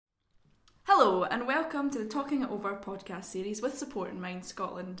Hello and welcome to the Talking It Over podcast series with Support in Mind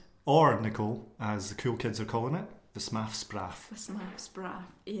Scotland. Or, Nicole, as the cool kids are calling it, the Smaf Spraff. The Smaf Spraff,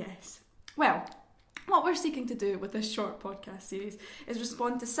 yes. Well, what we're seeking to do with this short podcast series is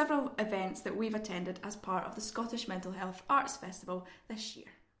respond to several events that we've attended as part of the Scottish Mental Health Arts Festival this year.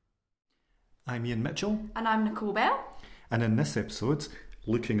 I'm Ian Mitchell. And I'm Nicole Bell. And in this episode,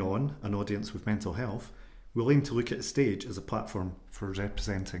 Looking On, an audience with mental health, we'll aim to look at the stage as a platform for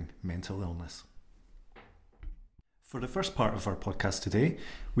representing mental illness. For the first part of our podcast today,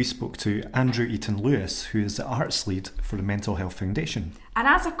 we spoke to Andrew Eaton-Lewis, who is the arts lead for the Mental Health Foundation. And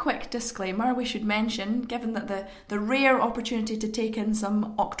as a quick disclaimer, we should mention, given that the rare opportunity to take in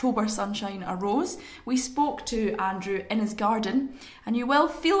some October sunshine arose, we spoke to Andrew in his garden, and you will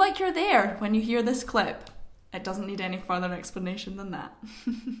feel like you're there when you hear this clip. It doesn't need any further explanation than that.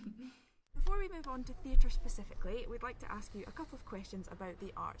 Before we move on to theatre specifically, we'd like to ask you a couple of questions about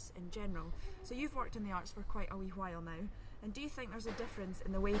the arts in general. So you've worked in the arts for quite a wee while now, and do you think there's a difference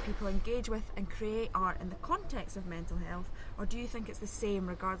in the way people engage with and create art in the context of mental health, or do you think it's the same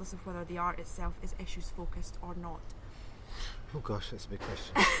regardless of whether the art itself is issues focused or not? Oh gosh, that's a big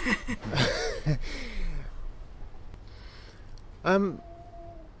question.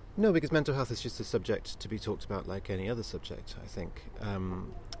 No, because mental health is just a subject to be talked about like any other subject, I think.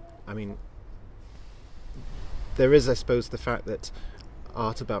 There is, I suppose, the fact that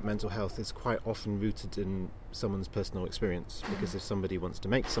art about mental health is quite often rooted in someone's personal experience, because if somebody wants to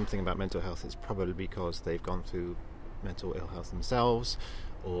make something about mental health, it's probably because they've gone through mental ill health themselves,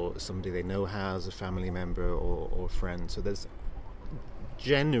 or somebody they know has, a family member or friend. So there's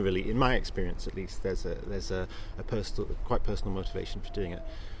generally, in my experience at least, there's a quite personal motivation for doing it.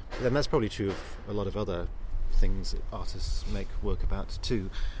 But then that's probably true of a lot of other things that artists make work about too.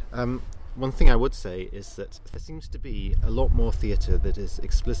 One thing I would say is that there seems to be a lot more theatre that is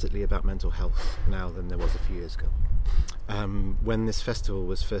explicitly about mental health now than there was a few years ago. When this festival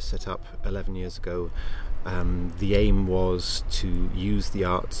was first set up 11 years ago, the aim was to use the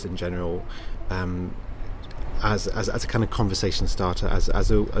arts in general as a kind of conversation starter, as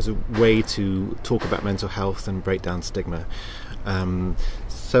a way to talk about mental health and break down stigma.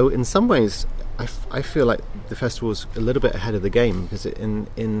 So in some ways, I feel like the festival's a little bit ahead of the game, because in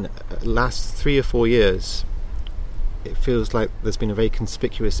the last 3 or 4 years, it feels like there's been a very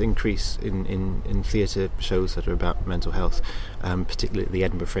conspicuous increase in theatre shows that are about mental health, particularly at the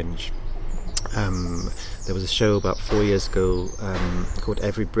Edinburgh Fringe. There was a show about 4 years ago called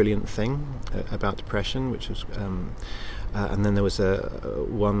Every Brilliant Thing about depression, which was, and then there was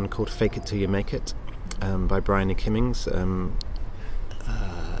one called Fake It Till You Make It by Bryony Kimmings.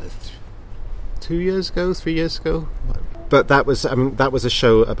 3 years ago, but that was a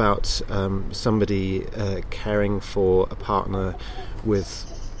show about somebody caring for a partner with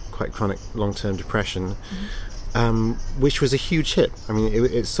quite chronic long-term depression, which was a huge hit. I mean,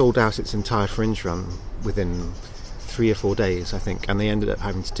 it sold out its entire Fringe run within 3 or 4 days, I think, and they ended up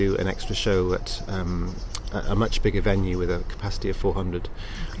having to do an extra show at a much bigger venue with a capacity of 400.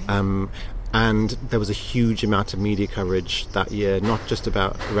 Okay. And there was a huge amount of media coverage that year, not just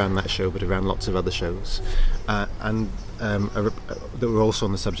around that show, but around lots of other shows, that were also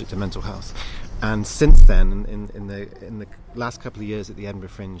on the subject of mental health. And since then, in the last couple of years at the Edinburgh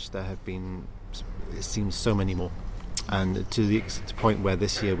Fringe, there have been, it seems, so many more. And to the point where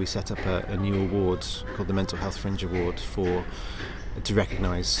this year we set up a new award called the Mental Health Fringe Award to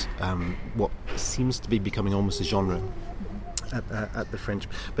recognise what seems to be becoming almost a genre at the Fringe.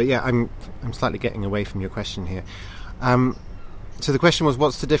 But yeah, I'm slightly getting away from your question here. So the question was,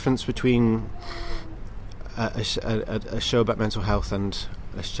 what's the difference between a show about mental health and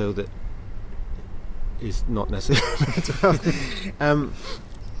a show that is not necessarily mental health?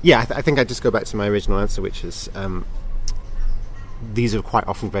 I think I'd just go back to my original answer, which is these are quite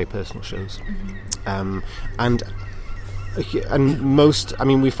often very personal shows. And most,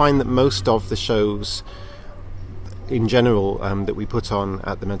 we find that most of the shows in general that we put on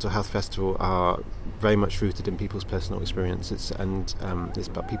at the Mental Health Festival are very much rooted in people's personal experiences, and it's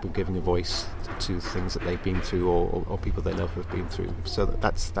about people giving a voice to things that they've been through or people they know who have been through. So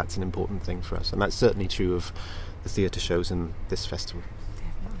that's an important thing for us, and that's certainly true of the theatre shows in this festival.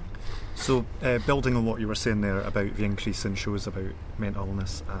 So building on what you were saying there about the increase in shows about mental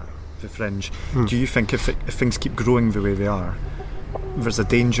illness at the Fringe, do you think if things keep growing the way they are, there's a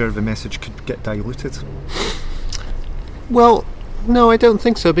danger the message could get diluted? Well, no, I don't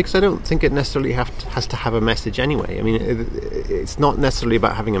think so, because I don't think it necessarily has to have a message anyway. I mean, it's not necessarily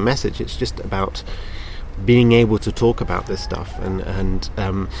about having a message, it's just about being able to talk about this stuff. And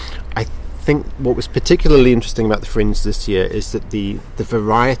I think what was particularly interesting about the Fringe this year is that the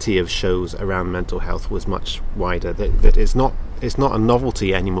variety of shows around mental health was much wider. That it's not a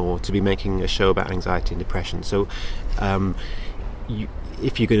novelty anymore to be making a show about anxiety and depression. So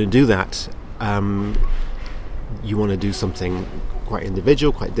if you're going to do that, you want to do something quite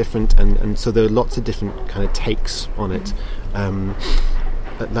individual, quite different, and so there are lots of different kind of takes on it.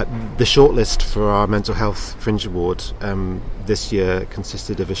 The shortlist for our Mental Health Fringe Award this year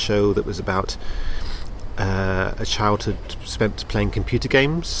consisted of a show that was about a childhood spent playing computer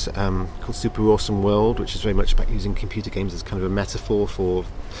games called Super Awesome World, which is very much about using computer games as kind of a metaphor for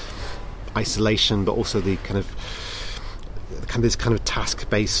isolation, but also the kind of this kind of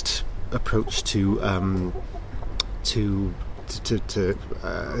task-based approach to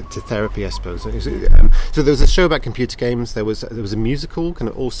therapy, I suppose. So there was a show about computer games. There was a musical, kind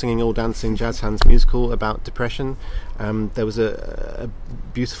of all singing, all dancing, jazz hands musical about depression. There was a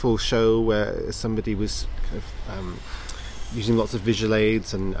beautiful show where somebody was kind of using lots of visual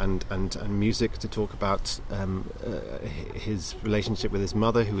aids and music to talk about his relationship with his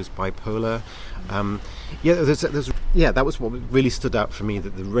mother, who was bipolar. That was what really stood out for me,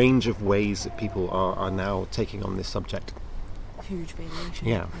 that the range of ways that people are now taking on this subject. Huge variation.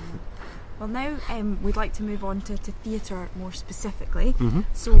 Yeah. Well, now we'd like to move on to theatre more specifically. Mm-hmm.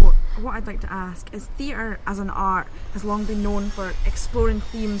 So what I'd like to ask is, theatre as an art has long been known for exploring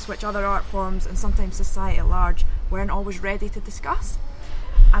themes which other art forms and sometimes society at large weren't always ready to discuss.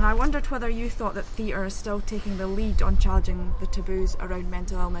 And I wondered whether you thought that theatre is still taking the lead on challenging the taboos around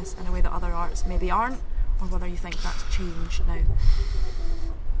mental illness in a way that other arts maybe aren't, or whether you think that's changed now.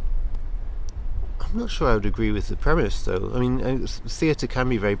 I'm not sure I would agree with the premise, though. I mean, theatre can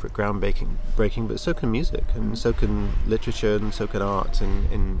be very groundbreaking, but so can music, and so can literature, and so can art.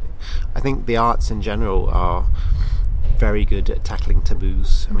 And I think the arts in general are very good at tackling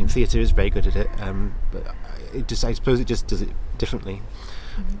taboos. I mean, theatre is very good at it, but I suppose it just does it differently.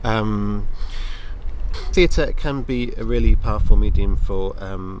 Theatre can be a really powerful medium for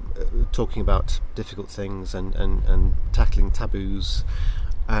talking about difficult things and tackling taboos.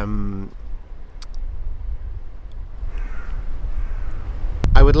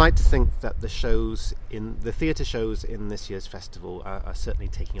 I would like to think that the theatre shows in this year's festival are certainly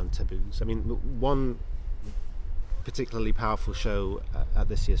taking on taboos. I mean, one particularly powerful show at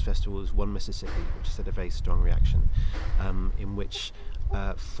this year's festival was One Mississippi, which has had a very strong reaction, in which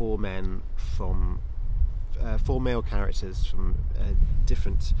four male characters from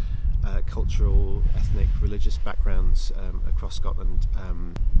different cultural, ethnic, religious backgrounds across Scotland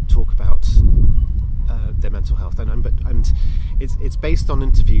talk about their mental health, and it's based on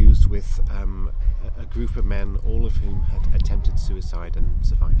interviews with a group of men, all of whom had attempted suicide and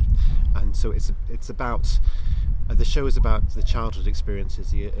survived. And so it's about the show is about the childhood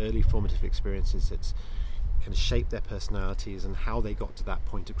experiences, the early formative experiences that kind of shape their personalities and how they got to that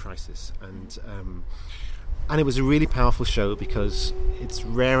point of crisis. And it was a really powerful show because it's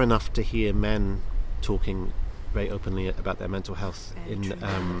rare enough to hear men talking very openly about their mental health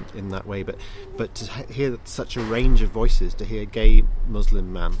in that way, but to hear such a range of voices, to hear a gay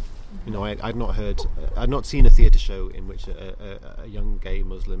Muslim man, you know, I'd not seen a theatre show in which a young gay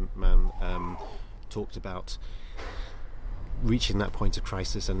Muslim man talked about reaching that point of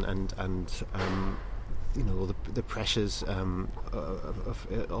crisis and you know, all the pressures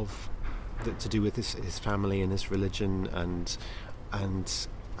of to do with his family and his religion and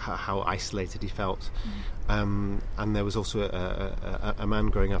how isolated he felt. And there was also a man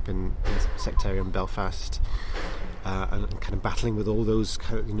growing up in sectarian Belfast and kind of battling with all those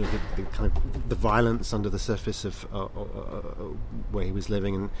the kind of the violence under the surface of where he was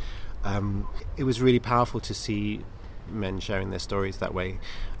living, and it was really powerful to see men sharing their stories that way.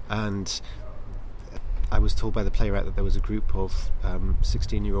 And I was told by the playwright that there was a group of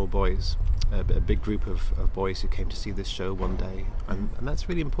 16-year-old boys, a big group of boys who came to see this show one day, and that's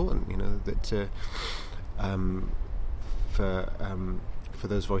really important, you know, that for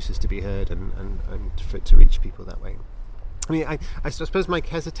those voices to be heard and for it to reach people that way. I mean, I suppose my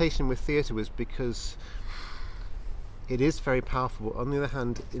hesitation with theatre was because it is very powerful. On the other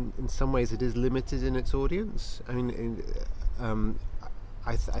hand, in some ways, it is limited in its audience. I mean,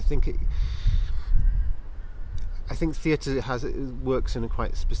 I think theatre works in a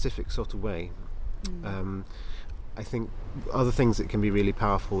quite specific sort of way. I think other things that can be really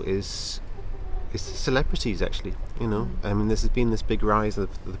powerful is celebrities, actually. You know, I mean, there's been this big rise of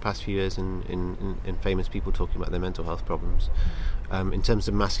the past few years in famous people talking about their mental health problems. In terms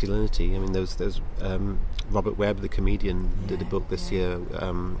of masculinity, I mean, there's Robert Webb, the comedian, did a book this year,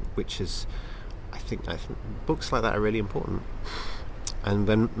 which is, I think books like that are really important. And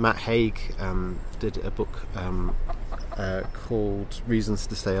when Matt Haig did a book called Reasons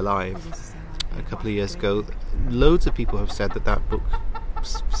to Stay Alive a couple of years ago, loads of people have said that book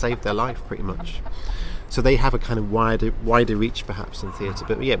saved their life pretty much. So they have a kind of wider reach perhaps than theatre,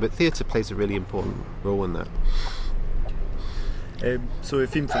 but theatre plays a really important role in that. So the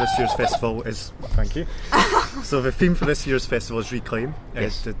theme for this year's festival is Reclaim.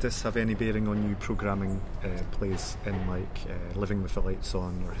 Yes. Did this have any bearing on you programming plays in Living with the Lights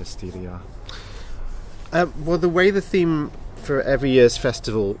On or Hysteria? Well, the way the theme for every year's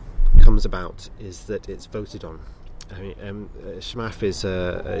festival comes about is that it's voted on. I mean, SHMAF is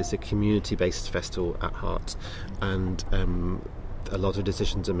a community-based festival at heart, and a lot of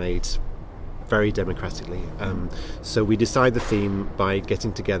decisions are made very democratically. So we decide the theme by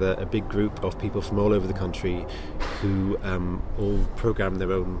getting together a big group of people from all over the country who all program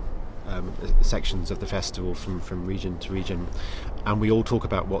their own sections of the festival from region to region, and we all talk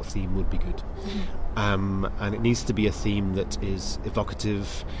about what theme would be good. And it needs to be a theme that is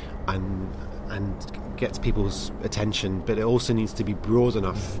evocative and gets people's attention, but it also needs to be broad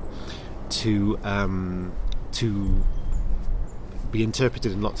enough to be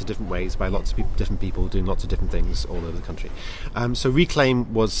interpreted in lots of different ways by lots of different people doing lots of different things all over the country. So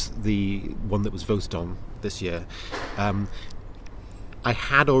Reclaim was the one that was voted on this year. I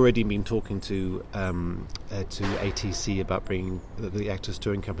had already been talking to ATC about bringing the Actors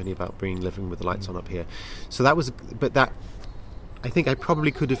Touring Company about bringing Living with the Lights On up here. So that was, I think I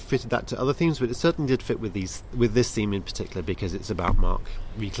probably could have fitted that to other themes, but it certainly did fit with this theme in particular, because it's about Mark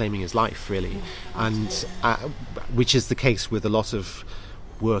reclaiming his life, really, and which is the case with a lot of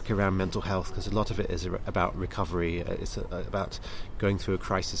work around mental health, because a lot of it is about recovery. It's about going through a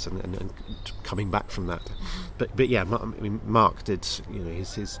crisis and coming back from that. But yeah, Mark did.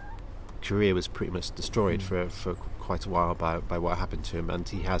 His career was pretty much destroyed for quite a while by what happened to him, and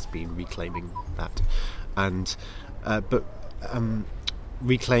he has been reclaiming that. And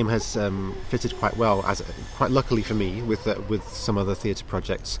Reclaim has fitted quite well, quite luckily for me, with some other theatre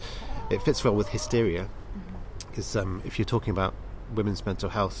projects. It fits well with Hysteria, because if you're talking about women's mental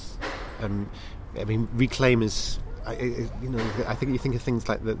health, Reclaim is, I think you think of things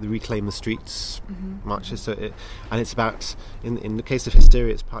like the Reclaim the Streets marches. So and it's about, in the case of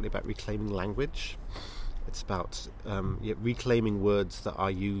Hysteria, it's partly about reclaiming language. It's about reclaiming words that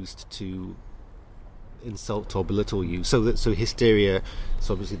are used to insult or belittle you. So hysteria is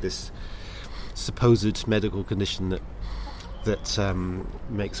obviously this supposed medical condition that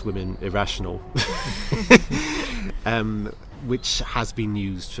makes women irrational, which has been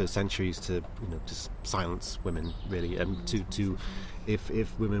used for centuries to silence women, really, and to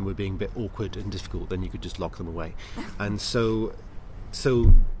if women were being a bit awkward and difficult, then you could just lock them away. And so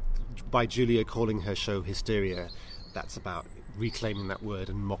by Julia calling her show Hysteria, that's about reclaiming that word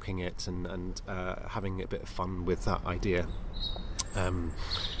and mocking it and having a bit of fun with that idea,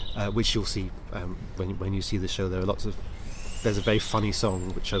 which you'll see when you see the show. There's a very funny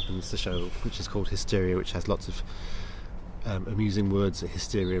song which opens the show, which is called Hysteria, which has lots of amusing words that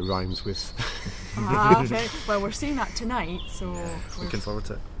hysteria rhymes with. Well, we're seeing that tonight, so looking forward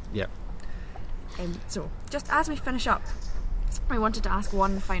to it. Yeah. So just as we finish up, I wanted to ask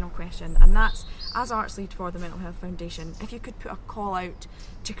one final question, and that's, as Arts Lead for the Mental Health Foundation, if you could put a call out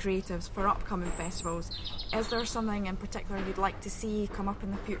to creatives for upcoming festivals, is there something in particular you'd like to see come up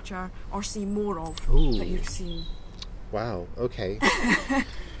in the future or see more of that you've seen? Wow, okay.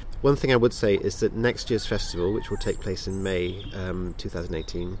 One thing I would say is that next year's festival, which will take place in May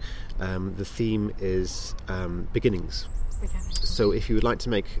 2018, the theme is beginnings. So if you would like to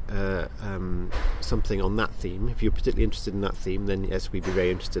make something on that theme, if you're particularly interested in that theme, then yes, we'd be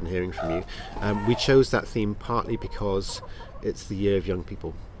very interested in hearing from you. We chose that theme partly because it's the year of young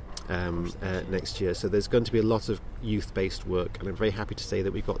people next year, so there's going to be a lot of youth-based work, and I'm very happy to say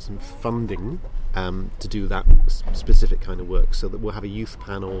that we've got some funding to do that specific kind of work, so that we'll have a youth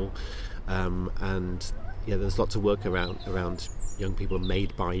panel, and there's lots of work around young people,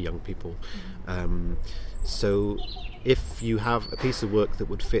 made by young people. So if you have a piece of work that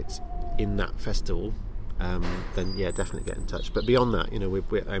would fit in that festival, then definitely get in touch. But beyond that,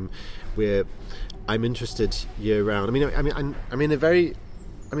 I'm interested year round. I'm in a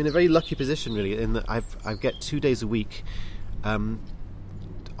very lucky position, really, in that I get 2 days a week on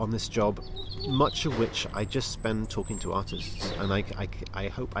this job, much of which I just spend talking to artists, and I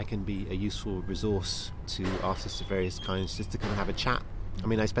hope I can be a useful resource to artists of various kinds, just to kind of have a chat.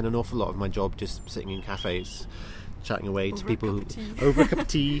 I spend an awful lot of my job just sitting in cafes, chatting away to people over a cup of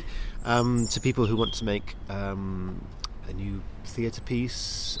tea, to people who want to make a new theatre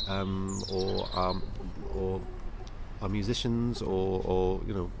piece, or are musicians or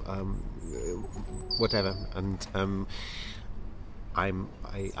whatever, and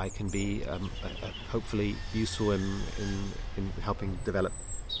I can be hopefully useful in helping develop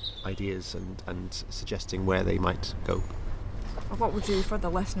ideas and suggesting where they might go. What we'll do for the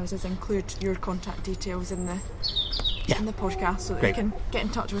listeners is include your contact details in the podcast, so that Great. they can get in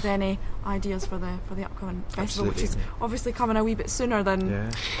touch with any ideas for the upcoming festival, Absolutely. which is obviously coming a wee bit sooner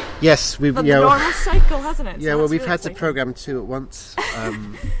than Yes, the normal cycle, hasn't it? Yeah, So well, that's we've really had to exciting. programme 2 at once. Which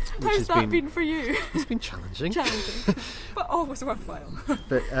How's has that been for you? It's been challenging. Challenging, but always worthwhile.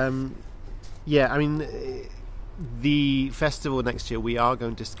 But I mean, the festival next year, we are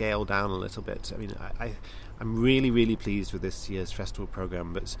going to scale down a little bit. I mean, I'm really, really pleased with this year's festival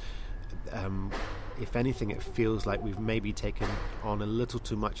programme, but if anything, it feels like we've maybe taken on a little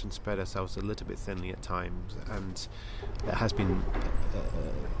too much and spread ourselves a little bit thinly at times, and it has been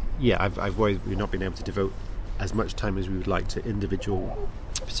I've worried we've not been able to devote as much time as we would like to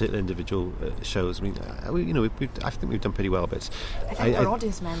particular individual shows. I mean, I think we've done pretty well, but I think for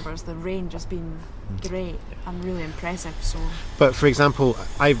audience members, the range has been great and really impressive. So, but for example,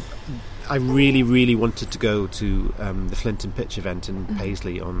 I really, really wanted to go to the Flint and Pitch event in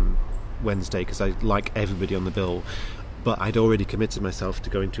Paisley on Wednesday because I like everybody on the bill, but I'd already committed myself to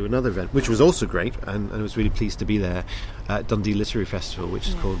going to another event, which was also great, and I was really pleased to be there at Dundee Literary Festival, which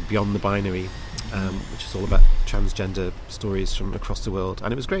is called Beyond the Binary, which is all about transgender stories from across the world,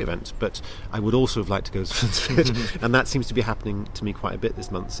 and it was a great event. But I would also have liked to go to Flint and Pitch, and that seems to be happening to me quite a bit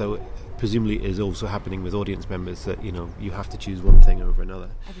this month, so presumably it is also happening with audience members that you have to choose one thing over another.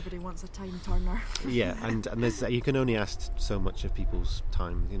 everybody wants a time turner. Yeah, and there's, you can only ask so much of people's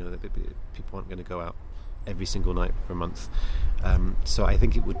time. People aren't going to go out every single night for a month. So I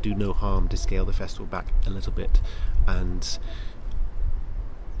think it would do no harm to scale the festival back a little bit and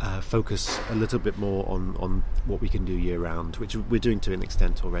focus a little bit more on what we can do year round, which we're doing to an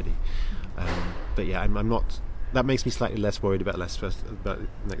extent already. But yeah, I'm not. That makes me slightly less worried about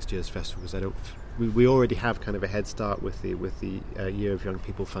next year's festival, because we already have kind of a head start with the Year of Young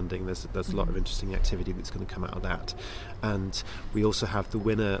People funding. There's a lot of interesting activity that's going to come out of that, and we also have the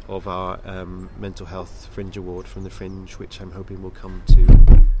winner of our Mental Health Fringe Award from the Fringe, which I'm hoping will come to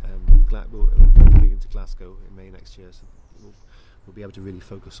into Glasgow in May next year. So we'll be able to really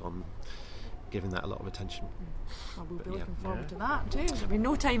focus on giving that a lot of attention. Well, we'll be looking forward to that too. There'll be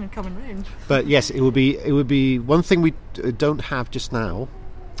no time in coming round. But yes, it would be one thing we don't have just now.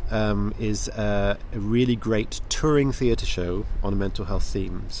 Is a really great touring theatre show on a mental health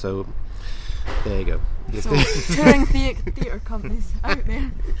theme. So there you go. So touring theatre companies out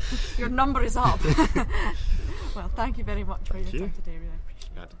there, your number is up. Well, thank you very much for your time today. Really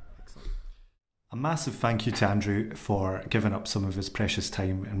appreciate it. Excellent. A massive thank you to Andrew for giving up some of his precious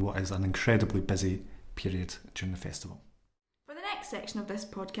time in what is an incredibly busy period during the festival. For the next section of this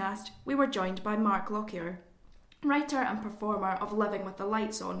podcast, we were joined by Mark Lockyer, writer and performer of Living with the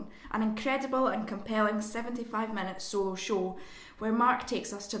Lights On, an incredible and compelling 75-minute solo show where Mark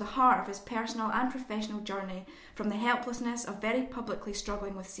takes us to the heart of his personal and professional journey, from the helplessness of very publicly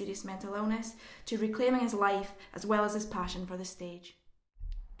struggling with serious mental illness to reclaiming his life as well as his passion for the stage.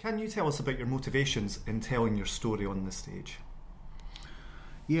 Can you tell us about your motivations in telling your story on the stage?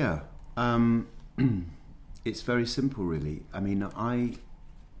 Yeah, it's very simple, really. I mean, I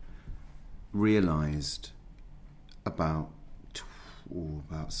realised about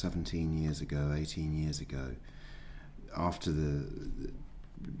 17 years ago, 18 years ago, after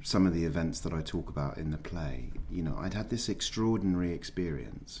some of the events that I talk about in the play, I'd had this extraordinary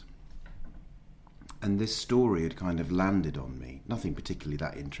experience, and this story had kind of landed on me. Nothing particularly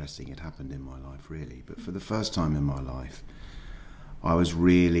that interesting had happened in my life, really, but for the first time in my life,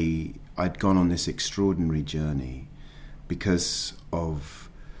 I'd gone on this extraordinary journey because of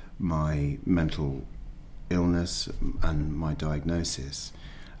my mental illness and my diagnosis,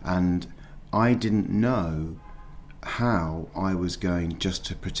 and I didn't know how I was going just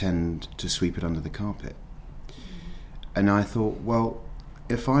to pretend to sweep it under the carpet. And I thought, well,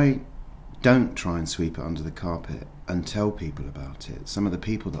 if I don't try and sweep it under the carpet and tell people about it, some of the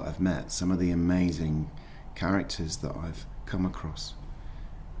people that I've met, some of the amazing characters that I've come across,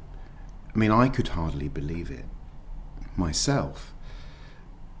 I mean, I could hardly believe it myself.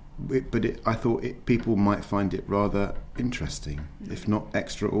 But I thought people might find it rather interesting, if not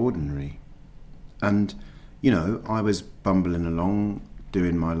extraordinary. And, I was bumbling along,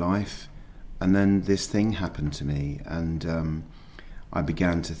 doing my life, and then this thing happened to me, and I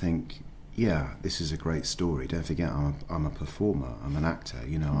began to think, yeah, this is a great story. Don't forget, I'm a performer, I'm an actor,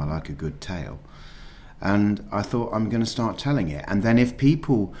 I like a good tale. And I thought, I'm going to start telling it. And then if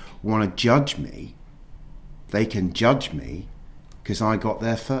people want to judge me they can judge me because I got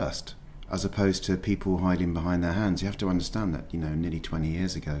there first, as opposed to people hiding behind their hands. You have to understand that, nearly 20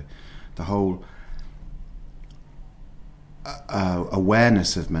 years ago, the whole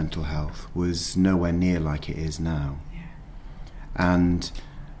awareness of mental health was nowhere near like it is now. Yeah. And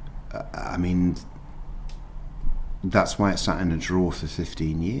that's why it sat in a drawer for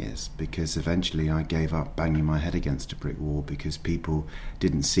 15 years, because eventually I gave up banging my head against a brick wall because people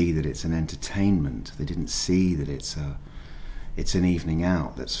didn't see that it's an entertainment. They didn't see that it's an evening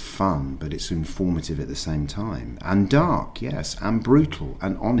out that's fun, but it's informative at the same time. And dark, yes, and brutal,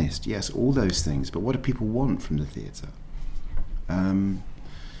 and honest, yes, all those things. But what do people want from the theatre?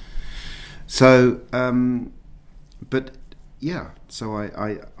 So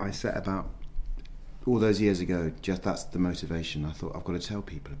I set about, all those years ago, just that's the motivation. I thought, I've got to tell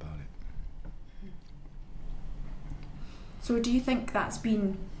people about it. So do you think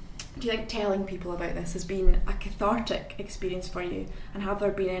telling people about this has been a cathartic experience for you? And have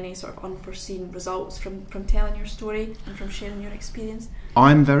there been any sort of unforeseen results from telling your story and from sharing your experience?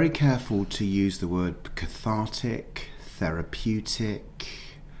 I'm very careful to use the word cathartic, therapeutic,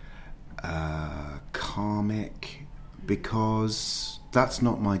 karmic, because that's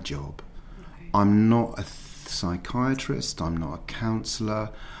not my job. Okay. I'm not a psychiatrist, I'm not a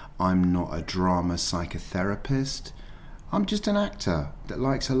counsellor, I'm not a drama psychotherapist. I'm just an actor that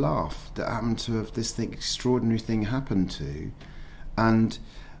likes a laugh, that happened to have this extraordinary thing happen to, and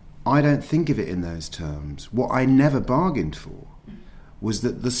I don't think of it in those terms. What I never bargained for was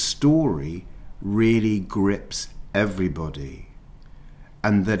that the story really grips everybody,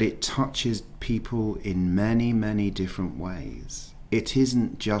 and that it touches people in many, many different ways. It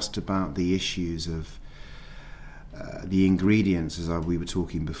isn't just about the issues of the ingredients, as we were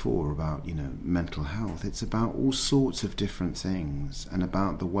talking before about, mental health. It's about all sorts of different things, and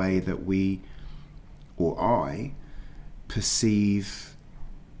about the way that we, or I, perceive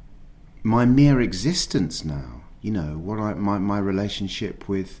my mere existence now. My relationship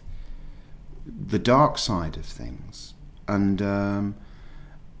with the dark side of things. And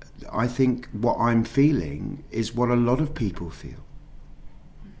I think what I'm feeling is what a lot of people feel,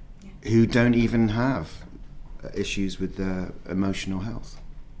 who don't even have issues with their emotional health.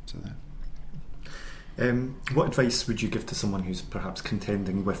 So what advice would you give to someone who's perhaps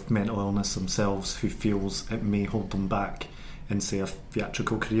contending with mental illness themselves, who feels it may hold them back in, say, a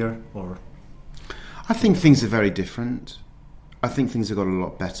theatrical career? Or I think things are very different. I think things have got a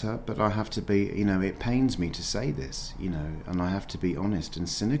lot better, but I have to be, it pains me to say this, and I have to be honest and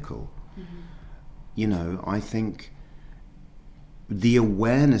cynical. Mm-hmm. I think the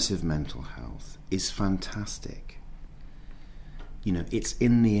awareness of mental health is fantastic. It's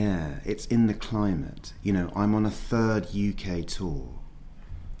in the air, it's in the climate. I'm on a third UK tour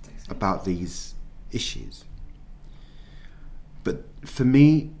about these issues. But for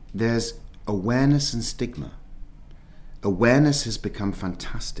me, there's awareness and stigma. Awareness has become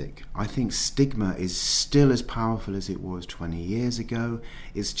fantastic. I think stigma is still as powerful as it was 20 years ago.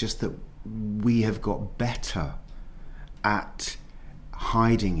 It's just that we have got better at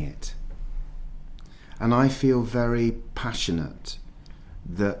hiding it. And I feel very passionate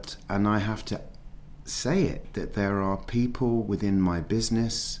that, and I have to say it, that there are people within my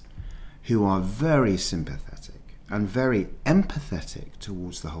business who are very sympathetic and very empathetic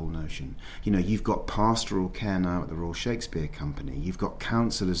towards the whole notion. You've got pastoral care now at the Royal Shakespeare Company. You've got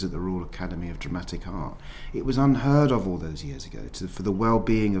counsellors at the Royal Academy of Dramatic Art. It was unheard of all those years ago for the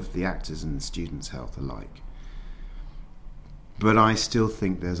well-being of the actors and the students' health alike. But I still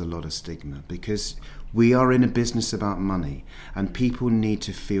think there's a lot of stigma, because we are in a business about money, and people need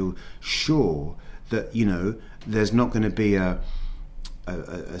to feel sure that, there's not going to be a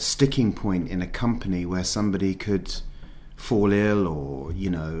sticking point in a company where somebody could fall ill, or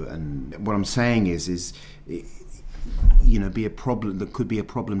and what I'm saying is be a problem that could be a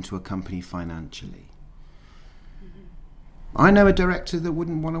problem to a company financially. I know a director that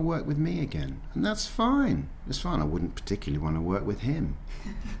wouldn't want to work with me again, and that's fine. It's fine. I wouldn't particularly want to work with him,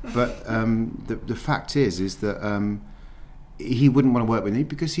 but the fact is that he wouldn't want to work with me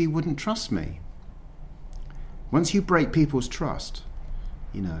because he wouldn't trust me. Once you break people's trust,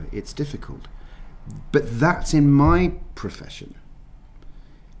 it's difficult. But that's in my profession.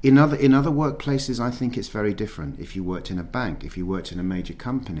 In other workplaces, I think it's very different. If you worked in a bank, if you worked in a major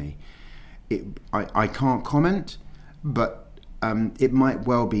company, I can't comment, but it might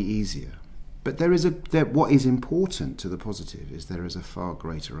well be easier. But what is important to the positive is there is a far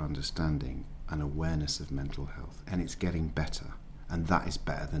greater understanding and awareness of mental health, and it's getting better, and that is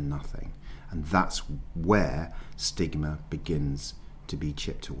better than nothing. And that's where stigma begins to be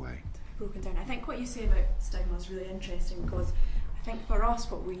chipped away. broken down. I think what you say about stigma is really interesting, because I think for us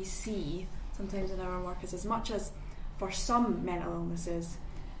what we see sometimes in our work is, as much as for some mental illnesses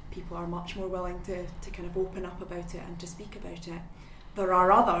people are much more willing to kind of open up about it and to speak about it, there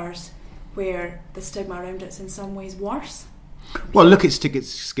are others where the stigma around it's in some ways worse. Well, look at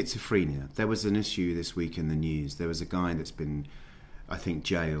schizophrenia. There was an issue this week in the news. There was a guy that's been, I think,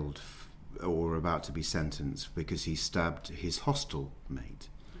 jailed or about to be sentenced because he stabbed his hostel mate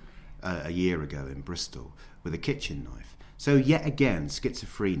a year ago in Bristol with a kitchen knife. So yet again,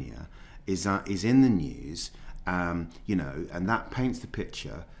 schizophrenia is in the news, and that paints the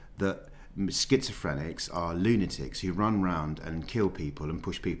picture that schizophrenics are lunatics who run round and kill people and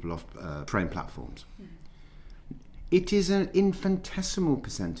push people off train platforms. It is an infinitesimal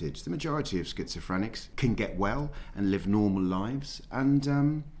percentage. The majority of schizophrenics can get well and live normal lives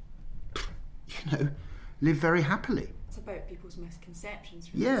and, live very happily. It's about people's misconceptions.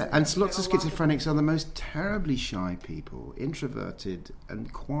 Really. Yeah, and lots of schizophrenics are the most terribly shy people, introverted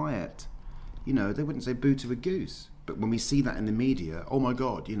and quiet. They wouldn't say boo to a goose. But when we see that in the media, oh my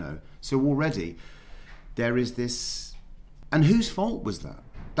God, So already there is this... And whose fault was that?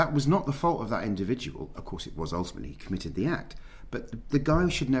 That was not the fault of that individual. Of course, it was ultimately he committed the act. But the guy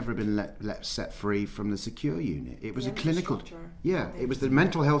should never have been let set free from the secure unit. It was a clinical... Yeah, it was the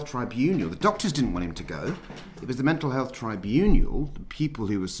mental health tribunal. The doctors didn't want him to go. It was the mental health tribunal, the people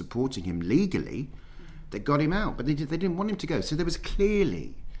who were supporting him legally, that got him out. But they didn't want him to go. So there was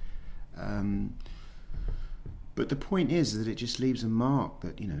clearly... but the point is that it just leaves a mark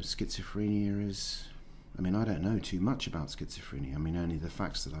that, schizophrenia is... I mean, I don't know too much about schizophrenia. I mean, only the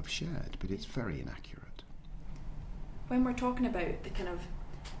facts that I've shared, but it's very inaccurate. When we're talking about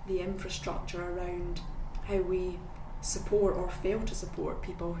the infrastructure around how we support or fail to support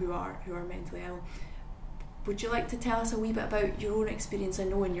people who are mentally ill, would you like to tell us a wee bit about your own experience? I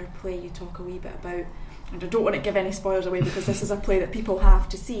know in your play you talk a wee bit about, and I don't want to give any spoilers away because this is a play that people have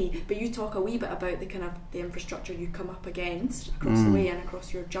to see, but you talk a wee bit about the infrastructure you come up against across the way and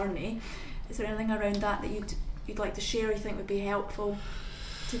across your journey. Is there anything around that you'd like to share or you think would be helpful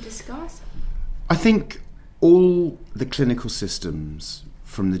to discuss? I think all the clinical systems,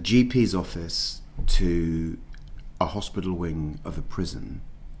 from the GP's office to a hospital wing of a prison,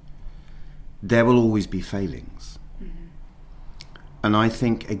 there will always be failings. Mm-hmm. And I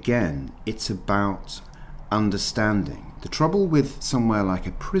think, again, it's about understanding. The trouble with somewhere like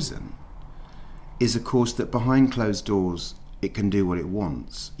a prison is, of course, that behind closed doors it can do what it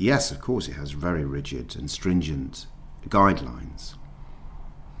wants. Yes, of course, it has very rigid and stringent guidelines.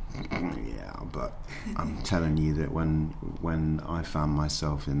 Yeah, but I'm telling you that when I found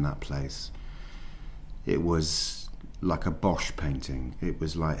myself in that place, it was like a Bosch painting. It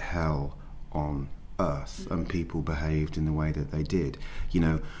was like hell on earth, and people behaved in the way that they did.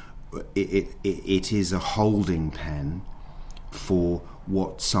 It is a holding pen for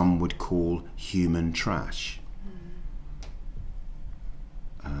what some would call human trash.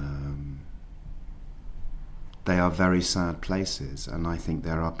 They are very sad places, and I think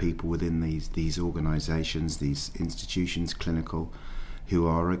there are people within these organisations, these institutions, clinical, who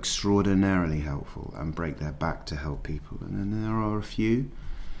are extraordinarily helpful and break their back to help people, and then there are a few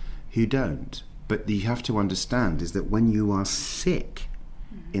who don't. But you have to understand is that when you are sick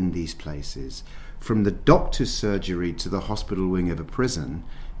in these places, from the doctor's surgery to the hospital wing of a prison,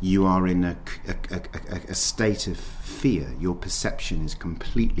 you are in a state of fear. Your perception is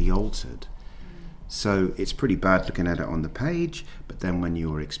completely altered. So it's pretty bad looking at it on the page, but then when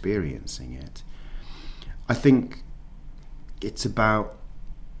you're experiencing it, I think it's about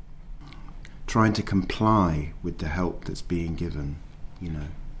trying to comply with the help that's being given,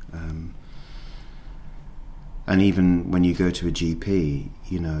 and even when you go to a GP,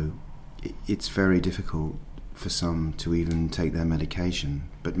 it's very difficult for some to even take their medication.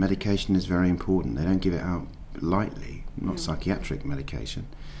 But medication is very important. They don't give it out lightly, not psychiatric medication.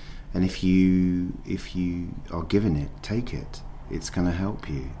 And if you are given it, take it. It's going to help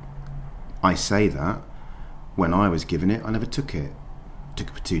you. I say that. When I was given it, I never took it. Took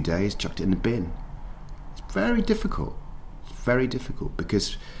it for 2 days, chucked it in the bin. It's very difficult. It's very difficult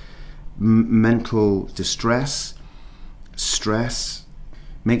because mental distress, stress,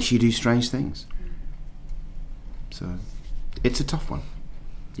 makes you do strange things. So it's a tough one.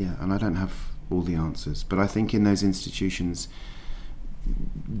 Yeah, and I don't have all the answers. But I think in those institutions,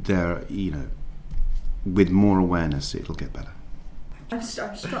 there, with more awareness, it'll get better. I'm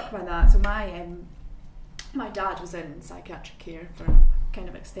struck by that. So my dad was in psychiatric care for a kind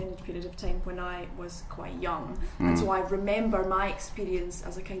of extended period of time when I was quite young, and so I remember my experience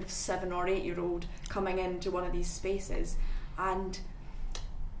as a kind of 7 or 8 year old coming into one of these spaces, and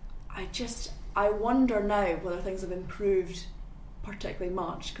I wonder now whether things have improved particularly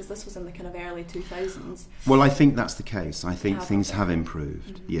much, because this was in the kind of early 2000s. Well, I think that's the case. I think things okay. have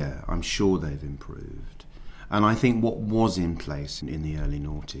improved. Yeah, I'm sure they've improved. And I think what was in place in the early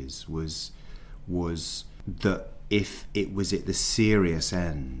noughties was that if it was at the serious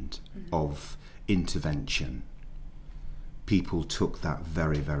end of intervention, people took that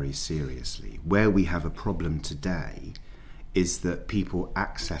very, very seriously. Where we have a problem today is that people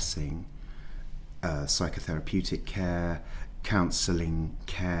accessing psychotherapeutic care, counselling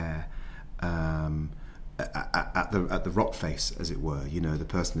care, at the rock face, as it were. You know, the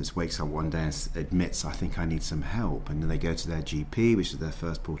person that wakes up one day and admits, I think I need some help, and then they go to their GP, which is their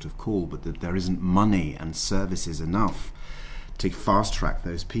first port of call, but that there isn't money and services enough to fast track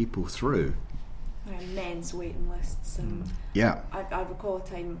those people through. There are immense waiting lists, and yeah, I recall a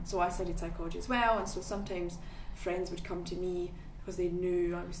time. So I studied psychology as well, and so sometimes friends would come to me because they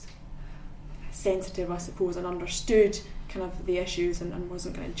knew I was sensitive, I suppose, and understood kind of the issues and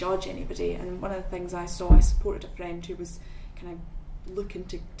wasn't going to judge anybody. And one of the things I saw, I supported a friend who was kind of looking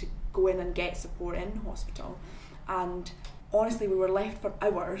to go in and get support in hospital, and honestly we were left for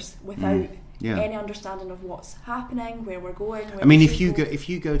hours without any understanding of what's happening, where we're going. I mean, if you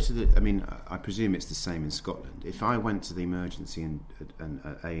go to the, I mean, I presume it's the same in Scotland. If I went to the emergency and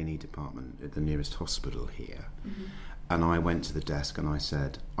A&E department at the nearest hospital here, and I went to the desk and I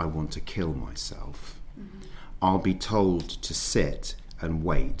said, I want to kill myself, I'll be told to sit and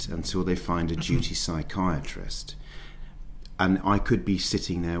wait until they find a duty psychiatrist. And I could be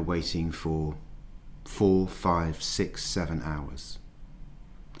sitting there waiting for 4, 5, 6, 7 hours.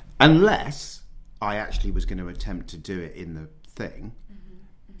 Unless I actually was going to attempt to do it in the thing,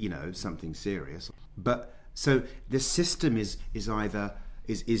 you know, something serious. But so the system is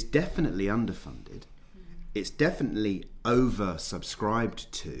definitely underfunded. It's definitely oversubscribed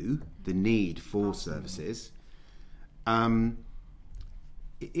to the need for services.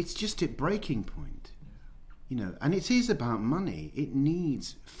 It's just at breaking point, you know, and it is about money. It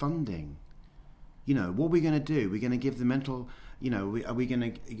needs funding. You know, what are we going to do? We're going to give the mental, you know, are we going to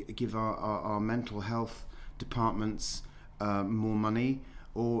give our mental health departments more money,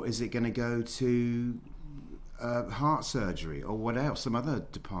 or is it going to go to heart surgery or what else, some other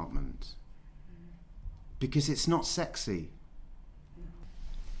department? Because it's not sexy.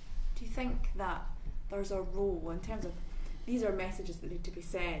 Do you think that there's a role in terms of, these are messages that need to be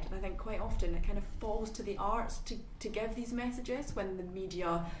said, and I think quite often it kind of falls to the arts to give these messages when the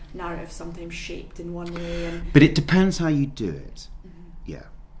media narrative sometimes shaped in one way. But it depends how you do it. Yeah,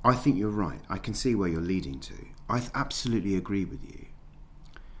 I think you're right. I can see where you're leading to. I absolutely agree with you.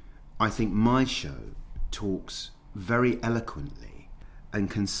 I think my show talks very eloquently and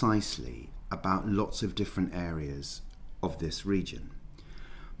concisely about lots of different areas of this region.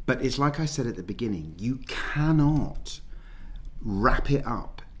 But it's like I said at the beginning, you cannot wrap it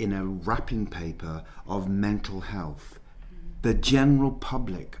up in a wrapping paper of mental health. The general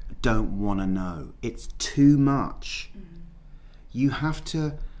public don't want to know. It's too much. You have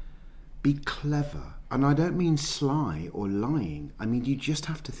to be clever. And I don't mean sly or lying. I mean, you just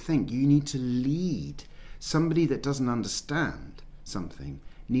have to think. You need to lead. Somebody that doesn't understand something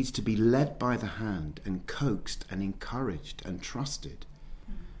needs to be led by the hand and coaxed and encouraged and trusted.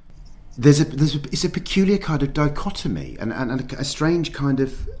 It's a peculiar kind of dichotomy and a strange kind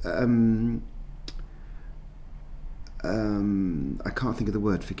of I can't think of the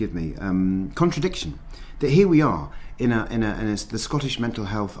word, forgive me, contradiction, that here we are in the Scottish Mental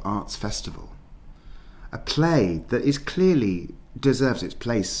Health Arts Festival, a play that is clearly deserves its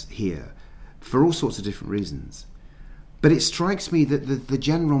place here for all sorts of different reasons. But it strikes me that the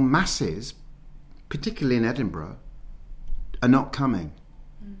general masses, particularly in Edinburgh, are not coming.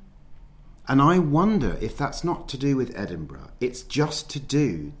 And I wonder if that's not to do with Edinburgh. It's just to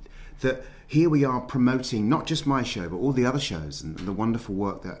do that here we are promoting not just my show, but all the other shows and the wonderful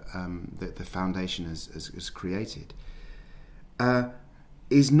work that the foundation has created.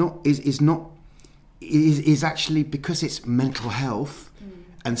 Is actually, because it's mental health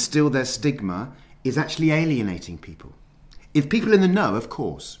and still there's stigma, is actually alienating people. If people in the know, of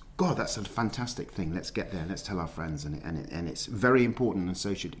course, God, that's a fantastic thing. Let's get there. Let's tell our friends, and it's very important, and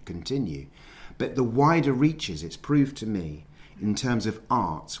so should it continue. But the wider reaches, it's proved to me, in terms of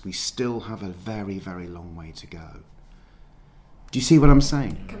arts, we still have a very, very long way to go. Do you see what I'm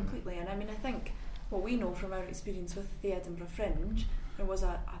saying? Completely. And I mean, I think what we know from our experience with the Edinburgh Fringe, there was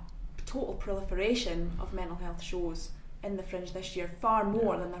a total proliferation of mental health shows in the Fringe this year, far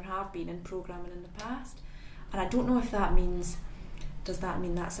more than there have been in programming in the past. And I don't know if that means does that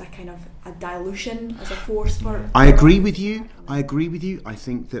mean that's a kind of a dilution as a force for... I agree with you. I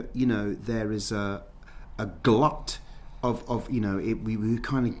think that, there is a glut of we were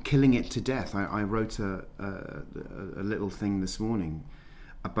kind of killing it to death. I wrote a little thing this morning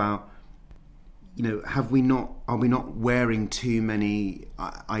about, are we not wearing too many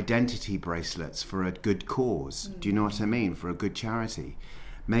identity bracelets for a good cause? Do you know what I mean? For a good charity.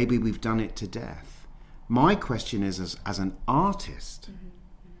 Maybe we've done it to death. My question is, as an artist,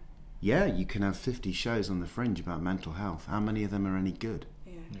 yeah, you can have 50 shows on the Fringe about mental health. How many of them are any good?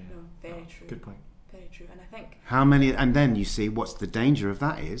 Yeah. No, very true. Good point. Very true. And I think... How many... And then you see what's the danger of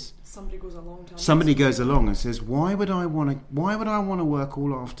that is... Somebody goes along and says, why would I want to work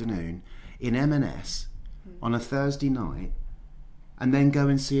all afternoon in M&S on a Thursday night and then go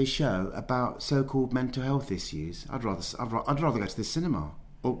and see a show about so-called mental health issues? I'd rather go to the cinema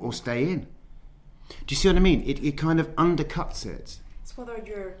or stay in. Do you see what I mean? It kind of undercuts it. It's whether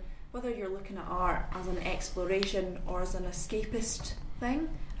you're looking at art as an exploration or as an escapist thing,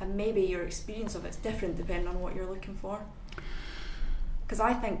 and maybe your experience of it's different depending on what you're looking for. Because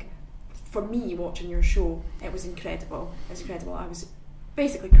I think, for me, watching your show, it was incredible. I was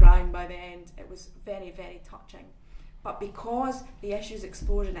basically crying by the end. It was very, very touching. But because the issues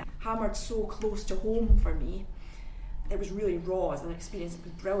explosion it hammered so close to home for me, it was really raw as an experience. It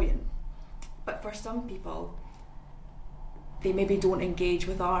was brilliant. But for some people, they maybe don't engage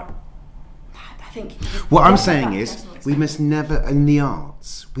with art. I think... What I'm saying is, we must never, in the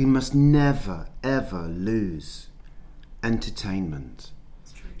arts, we must never, ever lose entertainment.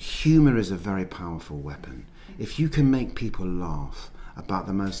 Humour is a very powerful weapon. If you can make people laugh about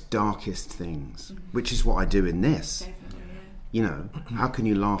the most darkest things, which is what I do in this, how can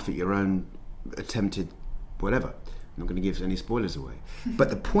you laugh at your own attempted whatever? I'm not going to give any spoilers away. But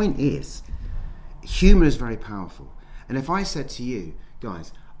the point is, humour is very powerful. And if I said to you,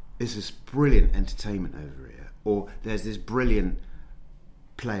 guys, there's this brilliant entertainment over here, or there's this brilliant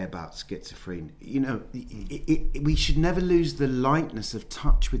play about schizophrenia, we should never lose the lightness of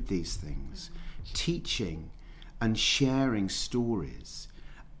touch with these things. Teaching and sharing stories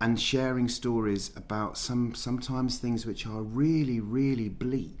about sometimes things which are really, really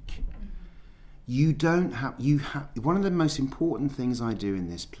bleak. One of the most important things I do in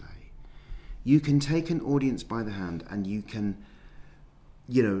this play, you can take an audience by the hand and you can,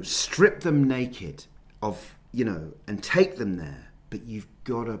 strip them naked and take them there, but you've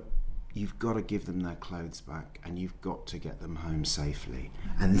got to give them their clothes back and you've got to get them home safely.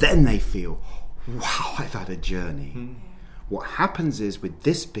 And then they feel, wow, I've had a journey. What happens is, with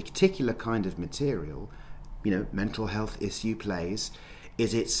this particular kind of material, mental health issue plays,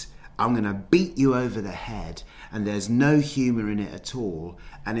 is I'm going to beat you over the head, and there's no humour in it at all,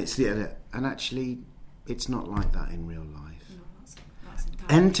 and actually, it's not like that in real life. No, that's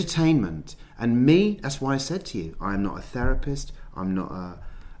Entertainment, and me, that's why I said to you, I'm not a therapist, I'm not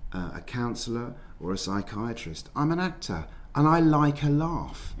a counsellor or a psychiatrist. I'm an actor, and I like a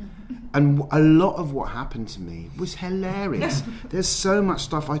laugh. And a lot of what happened to me was hilarious. There's so much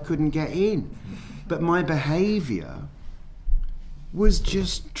stuff I couldn't get in, but my behaviour was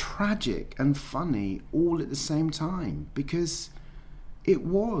just tragic and funny all at the same time, because it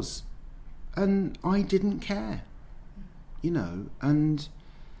was, and I didn't care, and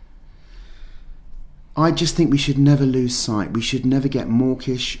I just think we should never lose sight. We should never get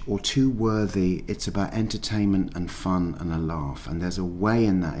mawkish or too worthy. It's about entertainment and fun and a laugh, and there's a way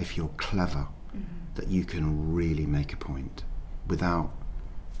in that, if you're clever, that you can really make a point without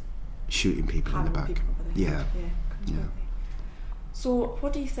shooting people in the back. Yeah. So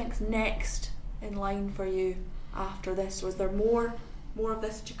what do you think's next in line for you after this? Was there more of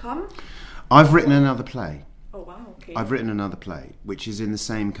this to come? I've written another play. Oh wow, okay. I've written another play, which is in the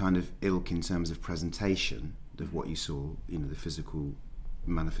same kind of ilk in terms of presentation of what you saw, the physical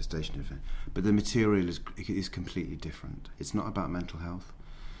manifestation of it. But the material is completely different. It's not about mental health.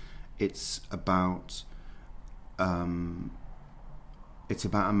 It's about a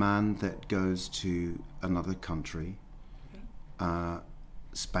man that goes to another country,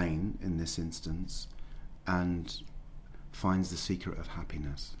 Spain in this instance, and finds the secret of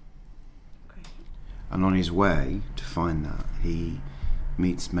happiness. Okay. And on his way to find that, he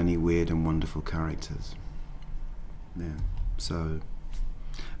meets many weird and wonderful characters. Yeah. So,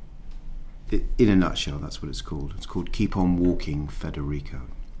 in a nutshell, that's what it's called. It's called Keep On Walking, Federico.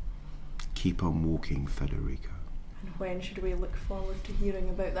 Keep On Walking, Federico. And when should we look forward to hearing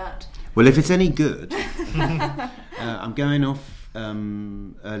about that? Well, if it's any good, I'm going off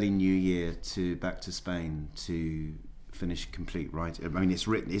early New Year back to Spain to finish complete writing. I mean, it's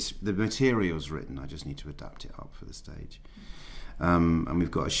written. The material's written. I just need to adapt it up for the stage. And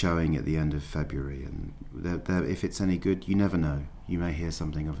we've got a showing at the end of February, and if it's any good, you never know. You may hear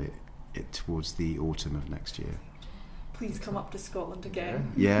something of it towards the autumn of next year. Please come up to Scotland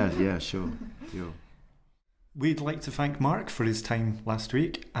again. Yeah, sure. We'd like to thank Mark for his time last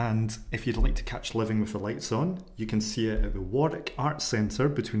week, and if you'd like to catch Living with the Lights On, you can see it at the Warwick Arts Centre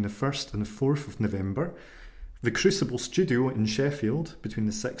between the 1st and the 4th of November, the Crucible Studio in Sheffield between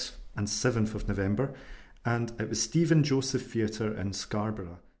the 6th and 7th of November, and at the Stephen Joseph Theatre in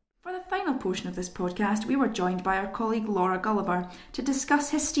Scarborough. For the final portion of this podcast, we were joined by our colleague Laura Gulliver to discuss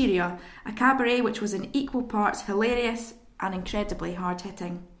Hysteria, a cabaret which was in equal parts hilarious and incredibly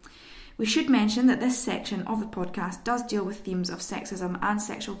hard-hitting. We should mention that this section of the podcast does deal with themes of sexism and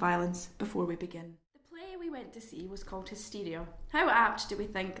sexual violence before we begin. The play we went to see was called Hysteria. How apt do we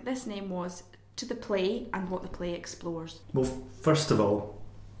think this name was to the play and what the play explores? Well, first of all,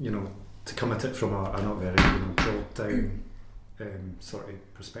 to come at it from a not very broad down sort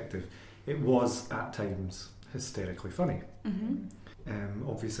of perspective, it was at times hysterically funny. Mm-hmm.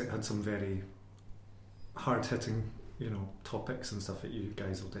 Obviously it had some very hard-hitting topics and stuff that you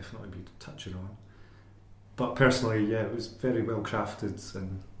guys will definitely be touching on, but personally, it was very well crafted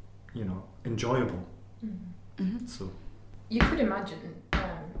and enjoyable. Mm-hmm. So you could imagine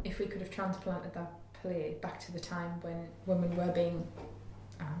if we could have transplanted that play back to the time when women were being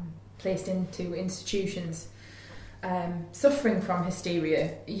placed into institutions suffering from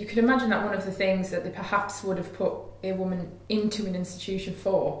hysteria, you could imagine that one of the things that they perhaps would have put a woman into an institution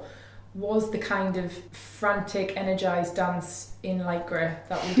for was the kind of frantic, energised dance in Lycra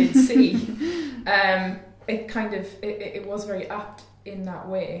that we did see. It was very apt in that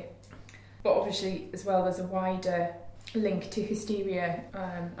way. But obviously, as well, there's a wider link to hysteria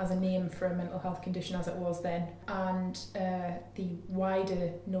as a name for a mental health condition as it was then, and the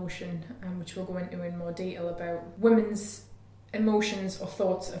wider notion, which we'll go into in more detail, about women's emotions or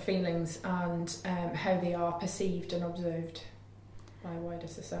thoughts or feelings and how they are perceived and observed by wider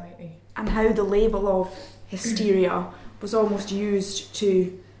society. And how the label of hysteria was almost used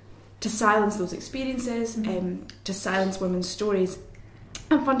to silence those experiences, to silence women's stories.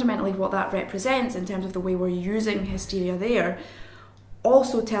 And fundamentally what that represents in terms of the way we're using hysteria there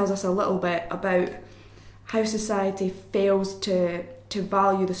also tells us a little bit about how society fails to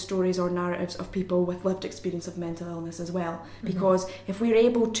value the stories or narratives of people with lived experience of mental illness as well. Because if we're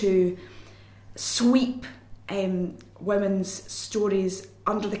able to sweep women's stories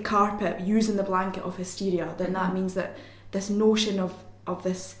under the carpet using the blanket of hysteria, then that means that this notion of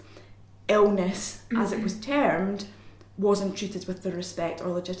this illness, as it was termed, wasn't treated with the respect or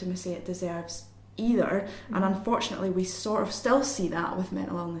legitimacy it deserves either. And unfortunately we sort of still see that with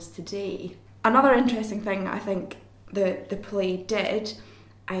mental illness today. Another interesting thing I think the play did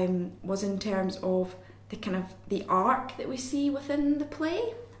was in terms of the kind of the arc that we see within the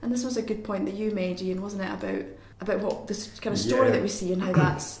play. And this was a good point that you made, Ian, wasn't it, about what this kind of story that we see and how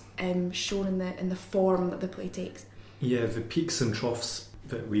that's shown in the form that the play takes. Yeah, the peaks and troughs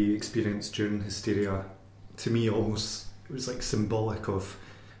that we experienced during Hysteria, to me almost it was like symbolic of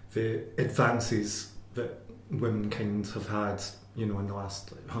the advances that womankind have had, in the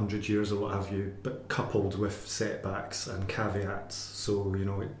last 100 years or what have you, but coupled with setbacks and caveats. So,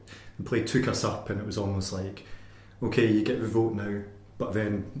 the play took us up and it was almost like, okay, you get the vote now, but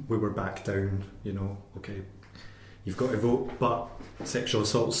then we were back down, okay, you've got to vote, but sexual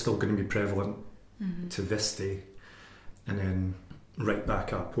assault's still going to be prevalent to this day. And then right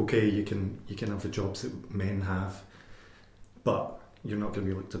back up, okay, you can have the jobs that men have, but you're not going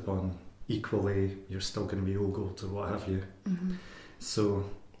to be looked upon equally, you're still going to be ogled or what have you. So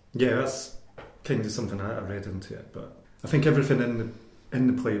that's kind of something I read into it, but I think everything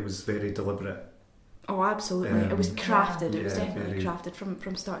in the play was very deliberate. Oh, absolutely. It was crafted. It was definitely very crafted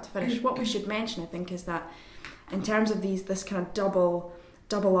from start to finish. What we should mention, I think, is that in terms of this kind of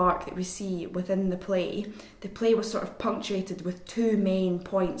double arc that we see within the play was sort of punctuated with two main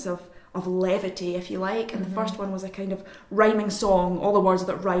points of levity, if you like. And the first one was a kind of rhyming song, all the words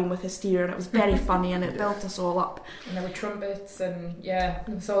that rhyme with hysteria, and it was very funny and it built us all up. And there were trumpets and it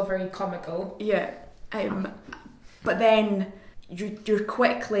was all very comical. Yeah. But then you're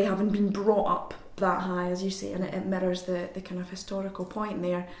quickly, having been brought up that high, as you say, and it mirrors the kind of historical point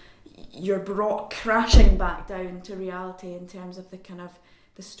there, you're brought crashing back down to reality in terms of the kind of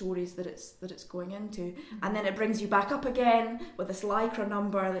the stories that it's going into, and then it brings you back up again with this Lycra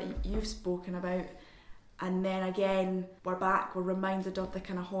number that you've spoken about, and then again we're reminded of the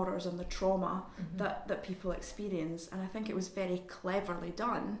kind of horrors and the trauma that people experience. And I think it was very cleverly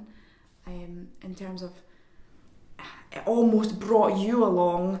done in terms of it almost brought you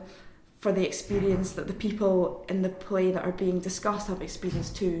along for the experience that the people in the play that are being discussed have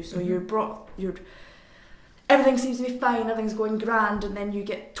experienced too. So everything seems to be fine, everything's going grand, and then you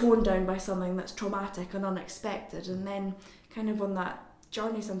get toned down by something that's traumatic and unexpected, and then kind of on that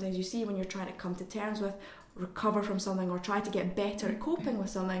journey sometimes you see when you're trying to come to terms with, recover from something, or try to get better at coping with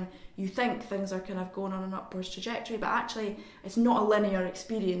something, you think things are kind of going on an upwards trajectory, but actually it's not a linear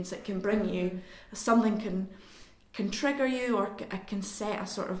experience. It can bring you, something can trigger you, or it can set a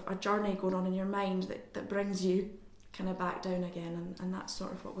sort of a journey going on in your mind that brings you kind of back down again, and that's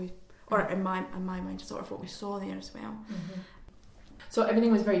sort of what we, or in my mind, sort of what we saw there as well. Mm-hmm. So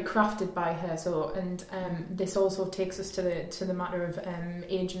everything was very crafted by her. So, and this also takes us to the matter of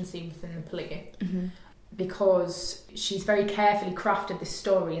agency within the play, mm-hmm. because she's very carefully crafted this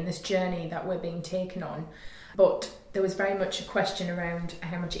story and this journey that we're being taken on. But there was very much a question around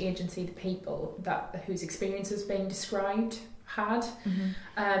how much agency the people whose experience was being described had.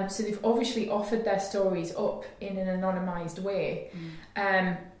 Mm-hmm. So they've obviously offered their stories up in an anonymised way.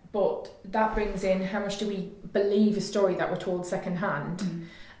 Mm. But that brings in, how much do we believe a story that we're told secondhand?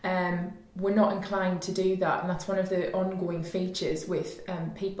 Mm. We're not inclined to do that, and that's one of the ongoing features with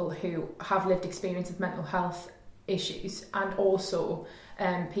people who have lived experience of mental health issues, and also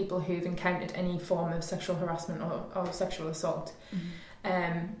people who've encountered any form of sexual harassment or sexual assault,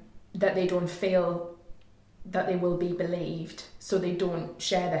 that they don't feel that they will be believed, so they don't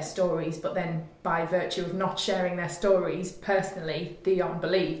share their stories, but then by virtue of not sharing their stories personally, they aren't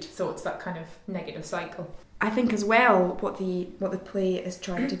believed. So it's that kind of negative cycle. I think as well what the play is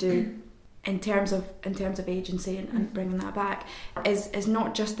trying to do in terms of agency and bringing that back is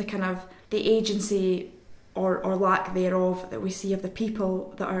not just the kind of the agency or lack thereof that we see of the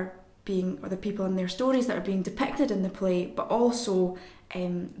people that are being, or the people in their stories that are being depicted in the play, but also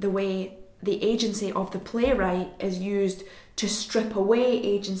the way the agency of the playwright is used to strip away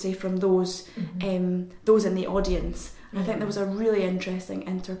agency from those in the audience. And I think there was a really interesting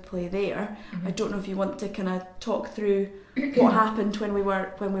interplay there. I don't know if you want to kind of talk through what happened when we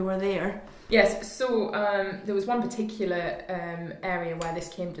were there. Yes, so there was one particular area where this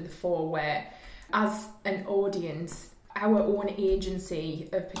came to the fore, where as an audience, our own agency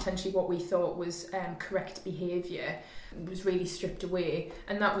of potentially what we thought was correct behaviour was really stripped away.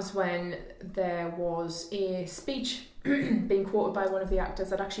 And that was when there was a speech being quoted by one of the actors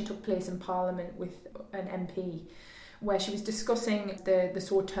that actually took place in Parliament with an MP, where she was discussing the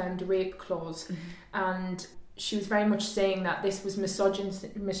so-termed rape clause, and she was very much saying that this was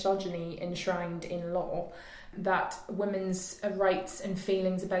misogyny enshrined in law, that women's rights and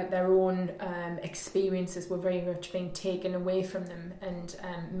feelings about their own experiences were very much being taken away from them and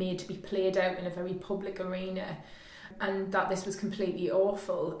made to be played out in a very public arena, and that this was completely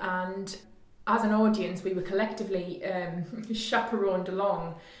awful. And as an audience, we were collectively chaperoned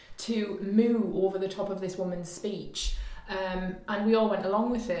along to moo over the top of this woman's speech. And we all went along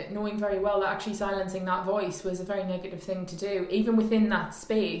with it, knowing very well that actually silencing that voice was a very negative thing to do, even within that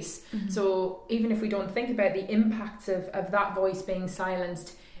space. So even if we don't think about the impacts of that voice being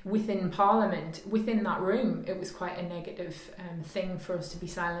silenced within Parliament, within that room, it was quite a negative thing for us to be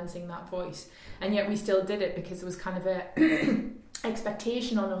silencing that voice. And yet we still did it because there was kind of a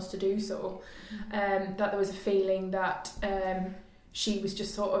expectation on us to do so, that there was a feeling that she was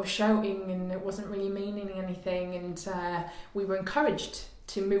just sort of shouting and it wasn't really meaning anything, and we were encouraged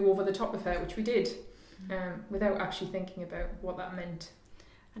to move over the top of her, which we did, without actually thinking about what that meant.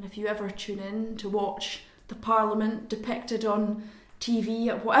 And if you ever tune in to watch the Parliament depicted on TV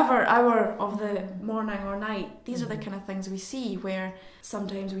at whatever hour of the morning or night, these are the kind of things we see, where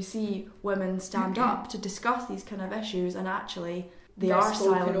sometimes we see women stand up to discuss these kind of issues, and actually they're are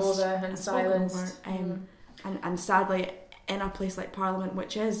spoken silenced over and silenced. And sadly, in a place like Parliament,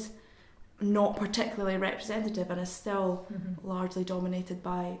 which is not particularly representative and is still largely dominated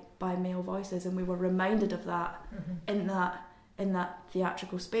by male voices, and we were reminded of that in that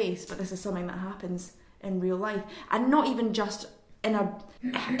theatrical space. But this is something that happens in real life, and not even just in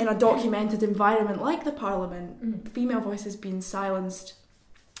a documented environment like the Parliament. Female voices being silenced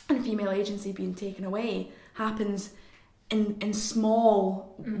and female agency being taken away happens in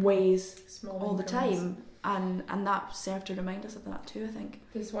small ways all the time. And that served to remind us of that too, I think.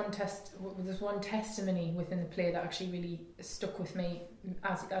 There's one testimony within the play that actually really stuck with me,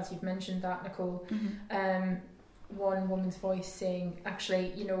 as you've mentioned that, Nicole. One woman's voice saying,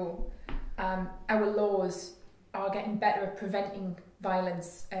 actually, our laws are getting better at preventing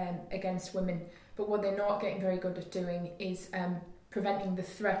violence against women, but what they're not getting very good at doing is preventing the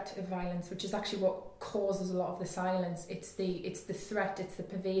threat of violence, which is actually what causes a lot of the silence. It's the threat, it's the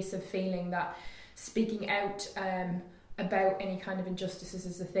pervasive feeling that speaking out about any kind of injustices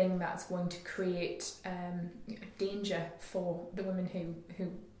as a thing that's going to create danger for the women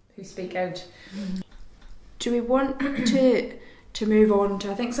who speak out. Do we want to move on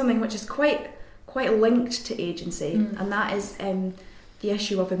to, I think, something which is quite linked to agency, and that is the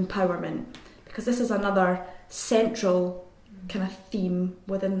issue of empowerment, because this is another central kind of theme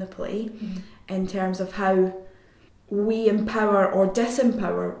within the play in terms of how we empower or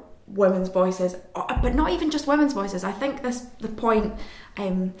disempower women's voices, but not even just women's voices. I think the point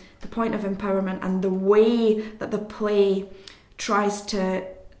of empowerment and the way that the play tries to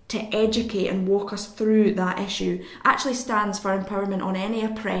educate and walk us through that issue actually stands for empowerment on any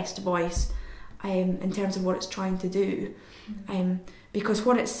oppressed voice, in terms of what it's trying to do, because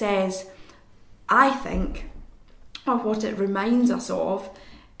what it says, I think, or what it reminds us of,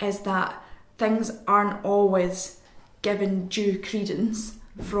 is that things aren't always given due credence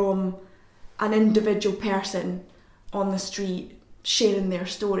from an individual person on the street sharing their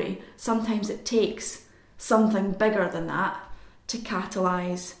story. Sometimes it takes something bigger than that to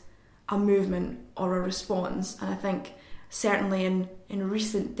catalyse a movement or a response, and I think certainly in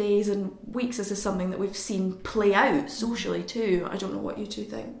recent days and weeks this is something that we've seen play out socially too. I don't know what you two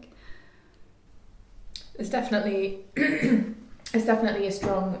think. It's definitely a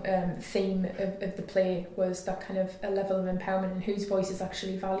strong theme of the play, was that kind of a level of empowerment and whose voice is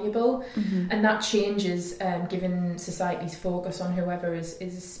actually valuable, and that changes given society's focus on whoever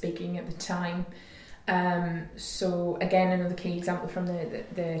is speaking at the time. So again, another key example from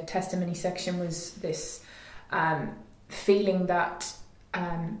the testimony section was this feeling that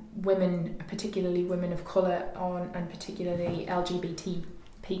women, particularly women of colour and particularly LGBT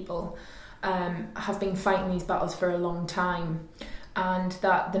people, have been fighting these battles for a long time, and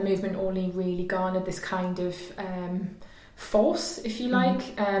that the movement only really garnered this kind of force, if you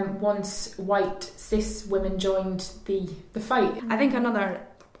like, once white cis women joined the fight. I think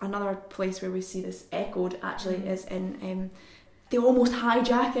another place where we see this echoed actually is in the almost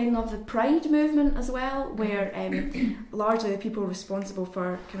hijacking of the Pride movement as well, where largely the people responsible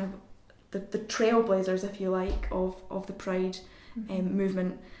for kind of the trailblazers, if you like, of the Pride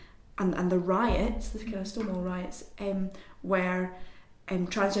movement and the riots, the kind of Stonewall riots, were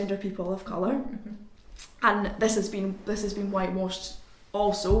transgender people of colour, and this has been whitewashed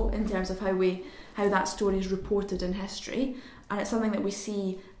also in terms of how that story is reported in history, and it's something that we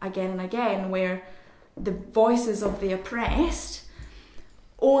see again and again, where the voices of the oppressed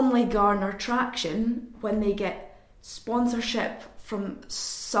only garner traction when they get sponsorship from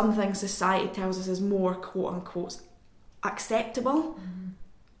something society tells us is more quote unquote acceptable,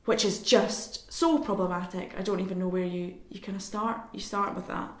 which is just so problematic. I don't even know where you kind of start. You start with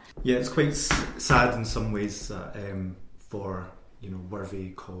that. Yeah, it's quite sad in some ways that for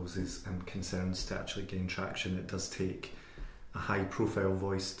worthy causes and concerns to actually gain traction, it does take a high profile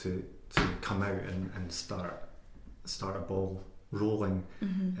voice to come out and start a ball rolling.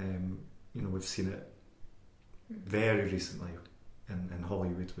 We've seen it very recently in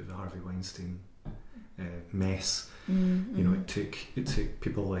Hollywood with the Harvey Weinstein mess. It took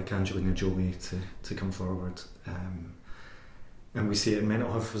people like Angelina Jolie to come forward, and we see it in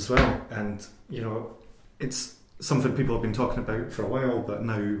mental health as well. And it's something people have been talking about for a while, but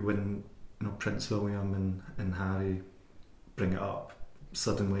now when Prince William and Harry bring it up,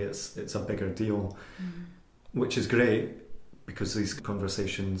 suddenly it's a bigger deal, which is great, because these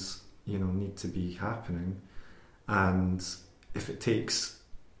conversations need to be happening. And if it takes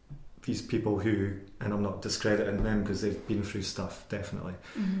these people who, and I'm not discrediting them because they've been through stuff, definitely,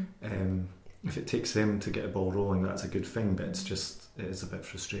 if it takes them to get a ball rolling, that's a good thing, but it is a bit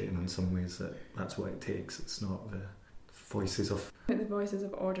frustrating in some ways that that's what it takes. It's not the voices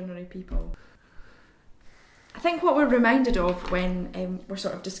of ordinary people. I think what we're reminded of when we're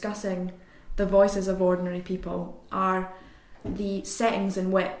sort of discussing the voices of ordinary people are the settings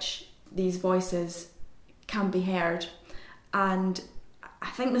in which these voices can be heard. And I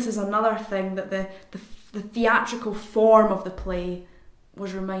think this is another thing that the theatrical form of the play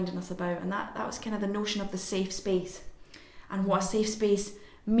was reminding us about, and that was kind of the notion of the safe space and what a safe space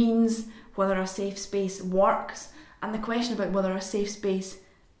means, whether a safe space works, and the question about whether a safe space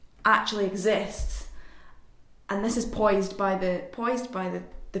actually exists. And this is poised by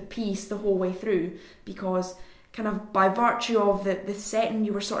the piece the whole way through, because kind of by virtue of the setting,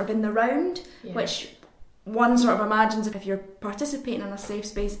 you were sort of in the round, which one sort of imagines if you're participating in a safe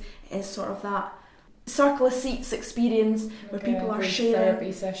space is sort of that circle of seats experience where people are sharing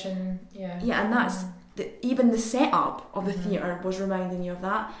therapy session, and that's even the setup of the theatre was reminding you of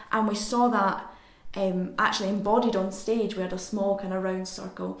that, and we saw that actually embodied on stage. We had a small kind of round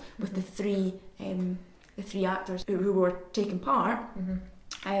circle with the three actors who were taking part. Mm-hmm.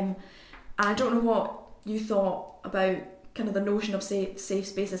 And I don't know what you thought about kind of the notion of safe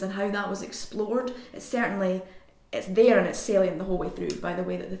spaces and how that was explored. It's there and it's salient the whole way through by the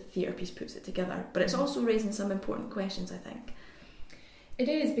way that the theatre piece puts it together. But it's also raising some important questions, I think. It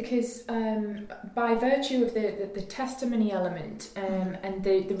is, because by virtue of the testimony element and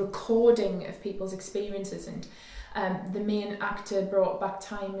the recording of people's experiences, and the main actor brought back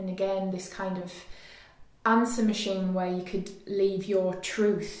time and again this kind of answer machine where you could leave your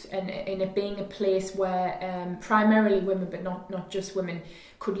truth, and in it being a place where primarily women, but not just women,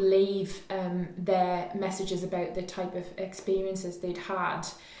 could leave their messages about the type of experiences they'd had.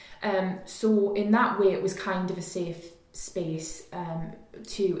 So in that way it was kind of a safe space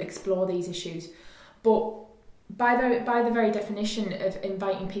to explore these issues. But by the very definition of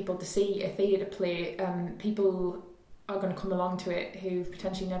inviting people to see a theatre play, people are going to come along to it who've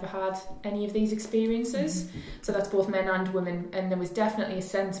potentially never had any of these experiences. Mm-hmm. So that's both men and women, and there was definitely a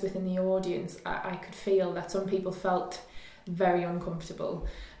sense within the audience, I could feel that some people felt very uncomfortable,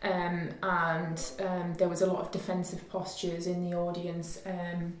 and there was a lot of defensive postures in the audience.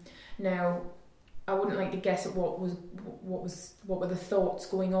 Now I wouldn't like to guess at what were the thoughts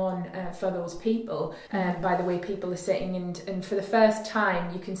going on for those people by the way people are sitting, and for the first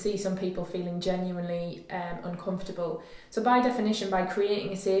time you can see some people feeling genuinely uncomfortable. So by definition, by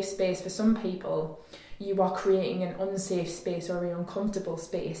creating a safe space for some people, you are creating an unsafe space or an uncomfortable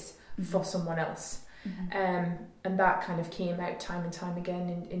space for someone else. Mm-hmm. And that kind of came out time and time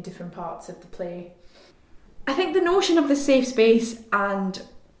again in different parts of the play. I think the notion of the safe space and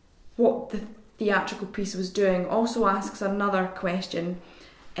what the theatrical piece was doing also asks another question,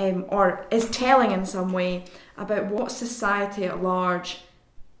 or is telling in some way about what society at large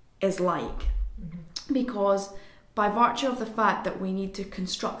is like. Mm-hmm. Because by virtue of the fact that we need to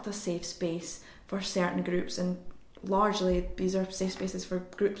construct a safe space for certain groups, and largely these are safe spaces for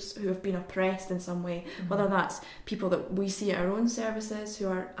groups who have been oppressed in some way, mm-hmm. whether that's people that we see at our own services who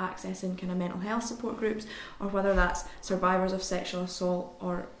are accessing kind of mental health support groups, or whether that's survivors of sexual assault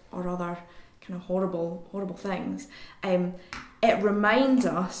or other kind of horrible things. It reminds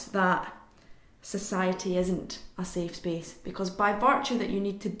us that society isn't a safe space, because by virtue that you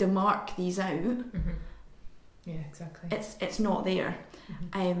need to demark these out, mm-hmm. Yeah, exactly, it's not there.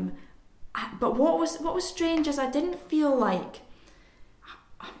 Mm-hmm. But what was strange is I didn't feel like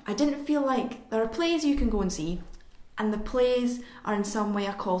there are plays you can go and see, and the plays are in some way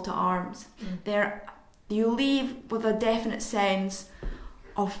a call to arms. You leave with a definite sense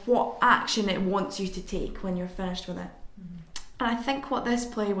of what action it wants you to take when you're finished with it. Mm-hmm. And I think what this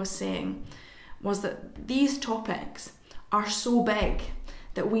play was saying was that these topics are so big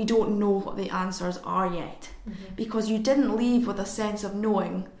that we don't know what the answers are yet, mm-hmm. because you didn't leave with a sense of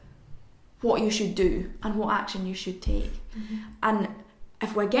knowing what you should do and what action you should take. Mm-hmm. And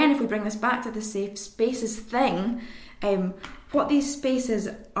if we bring this back to the safe spaces thing, what these spaces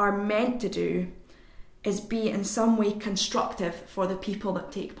are meant to do is be in some way constructive for the people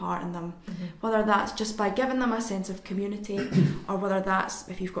that take part in them. Mm-hmm. Whether that's just by giving them a sense of community, or whether that's,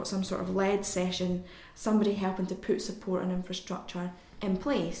 if you've got some sort of led session, somebody helping to put support and infrastructure in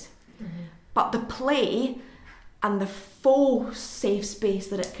place. Mm-hmm. But the play and the full safe space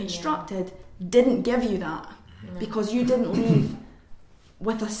that it constructed didn't give you that, because you didn't leave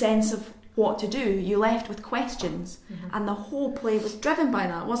with a sense of what to do. You left with questions, mm-hmm. and the whole play was driven by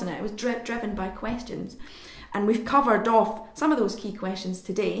that, wasn't it? It was driven by questions, and we've covered off some of those key questions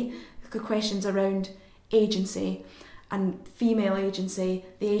today. The questions around agency and female agency,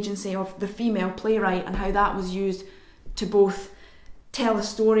 the agency of the female playwright, and how that was used to both tell a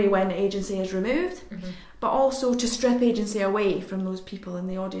story when agency is removed, mm-hmm. but also to strip agency away from those people in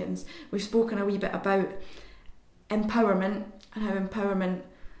the audience. We've spoken a wee bit about empowerment and how empowerment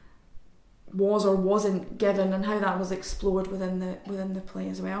was or wasn't given, and how that was explored within the play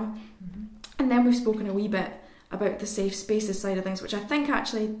as well. Mm-hmm. And then we've spoken a wee bit about the safe spaces side of things, which I think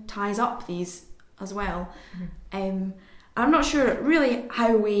actually ties up these as well. Mm-hmm. I'm not sure really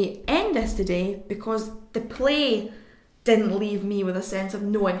how we end this today, because the play didn't leave me with a sense of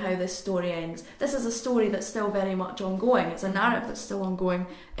knowing how this story ends. This is a story that's still very much ongoing. It's a narrative that's still ongoing.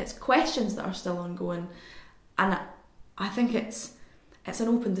 It's questions that are still ongoing. And I think it's an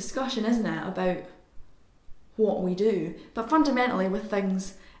open discussion, isn't it, about what we do. But fundamentally, with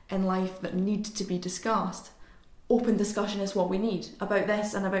things in life that need to be discussed, open discussion is what we need about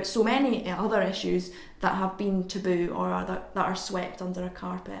this and about so many other issues that have been taboo, or that are swept under a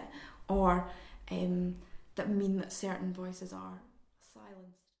carpet, or that mean that certain voices are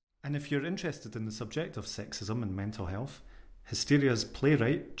silenced. And if you're interested in the subject of sexism and mental health, Hysteria's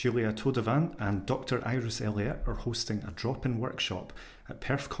playwright Julia Todevant and Dr. Iris Elliott are hosting a drop-in workshop at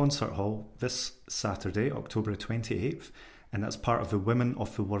Perth Concert Hall this Saturday, October 28th, and that's part of the Women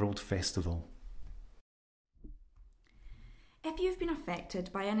of the World Festival. If you've been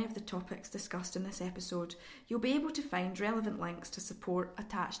affected by any of the topics discussed in this episode, you'll be able to find relevant links to support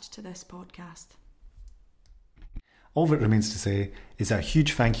attached to this podcast. All that remains to say is a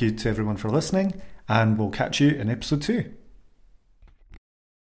huge thank you to everyone for listening, and we'll catch you in episode 2.